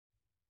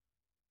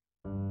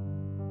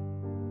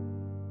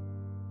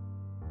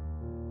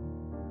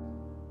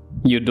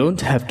You don't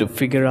have to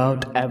figure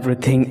out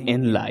everything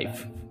in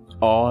life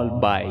all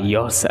by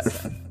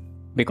yourself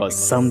because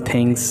some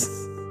things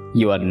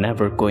you are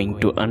never going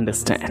to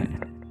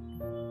understand.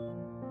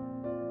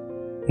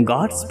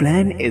 God's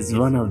plan is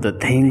one of the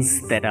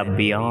things that are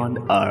beyond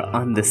our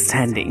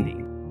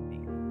understanding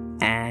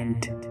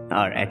and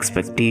our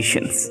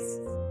expectations.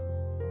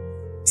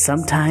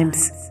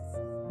 Sometimes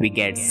we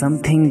get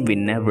something we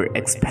never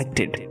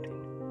expected,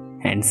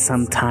 and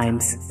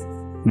sometimes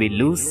we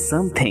lose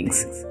some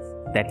things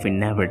that we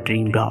never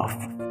dreamed of.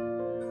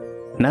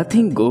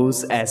 Nothing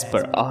goes as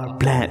per our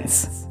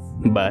plans,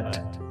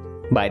 but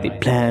by the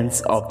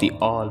plans of the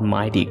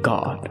Almighty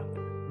God.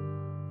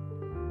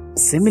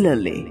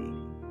 Similarly,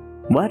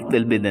 what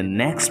will be the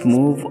next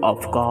move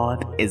of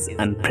God is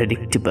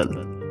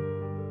unpredictable.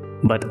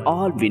 But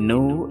all we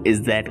know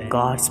is that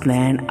God's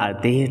plans are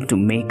there to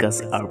make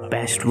us our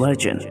best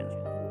version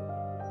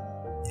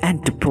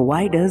and to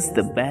provide us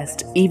the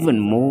best even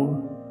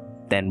more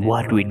than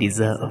what we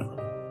deserve.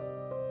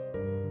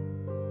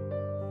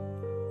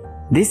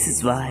 This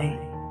is why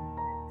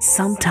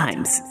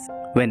sometimes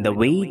when the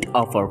weight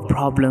of our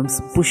problems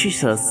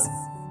pushes us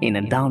in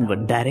a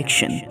downward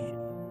direction,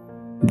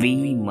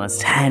 we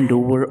must hand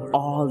over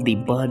all the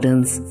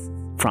burdens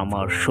from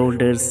our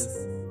shoulders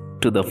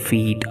to the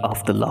feet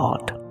of the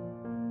Lord.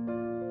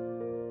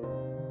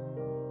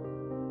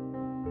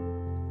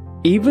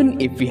 Even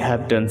if we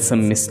have done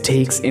some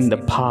mistakes in the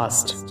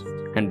past,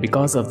 and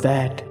because of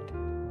that,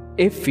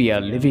 if we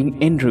are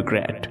living in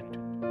regret,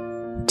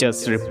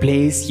 just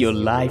replace your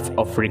life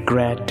of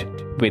regret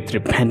with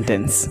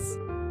repentance.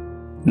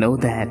 Know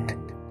that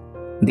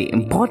the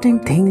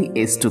important thing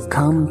is to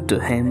come to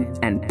Him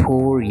and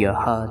pour your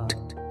heart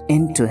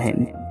into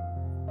Him.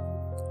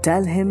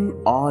 Tell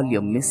Him all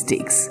your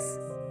mistakes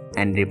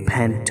and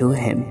repent to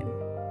Him.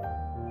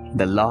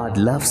 The Lord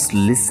loves to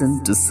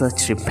listen to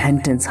such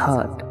repentance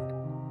heart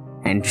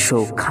and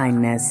show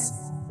kindness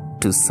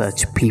to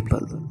such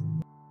people.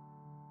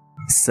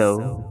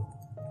 So,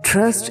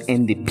 trust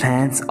in the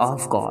plans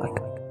of God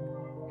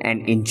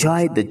and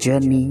enjoy the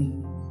journey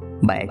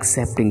by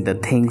accepting the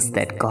things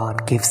that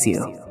God gives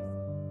you.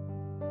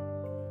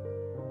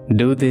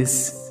 Do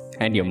this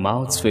and your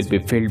mouths will be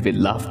filled with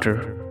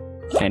laughter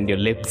and your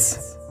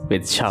lips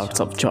with shouts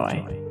of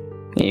joy.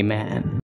 Amen.